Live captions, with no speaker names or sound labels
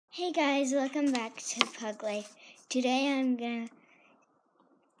Hey guys, welcome back to Pug Life. Today I'm gonna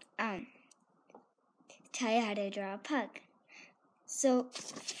tell you how to draw a pug. So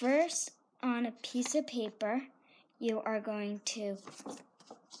first, on a piece of paper, you are going to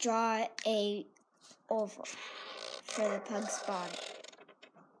draw a oval for the pug's body.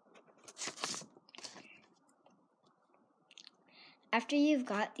 After you've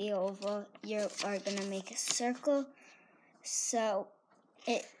got the oval, you are gonna make a circle so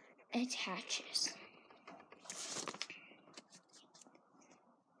it attaches.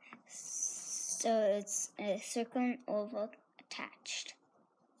 So it's a circle and oval attached.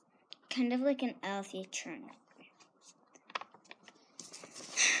 Kind of like an L if you turn it.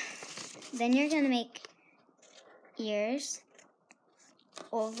 Then you're going to make ears,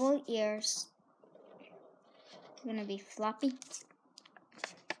 oval ears. They're going to be floppy.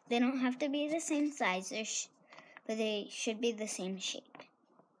 They don't have to be the same size, but they should be the same shape.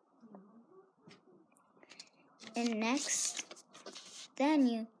 And next, then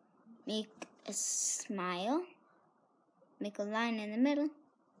you make a smile, make a line in the middle,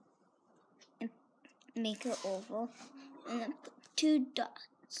 and make an oval, and then put 2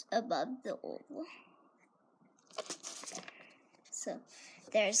 dots above the oval. So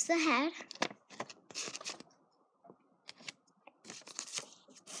there's the head.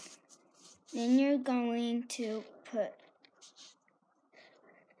 Then you're going to put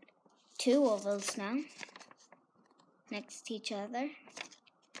 2 ovals now next to each other.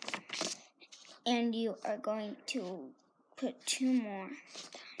 And you are going to put 2 more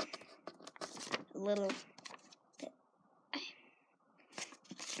down, a little bit.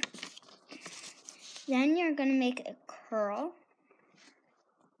 Then you're going to make a curl,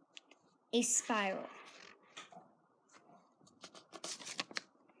 a spiral.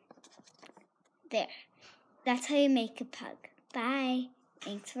 There. That's how you make a pug. Bye.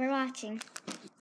 Thanks for watching.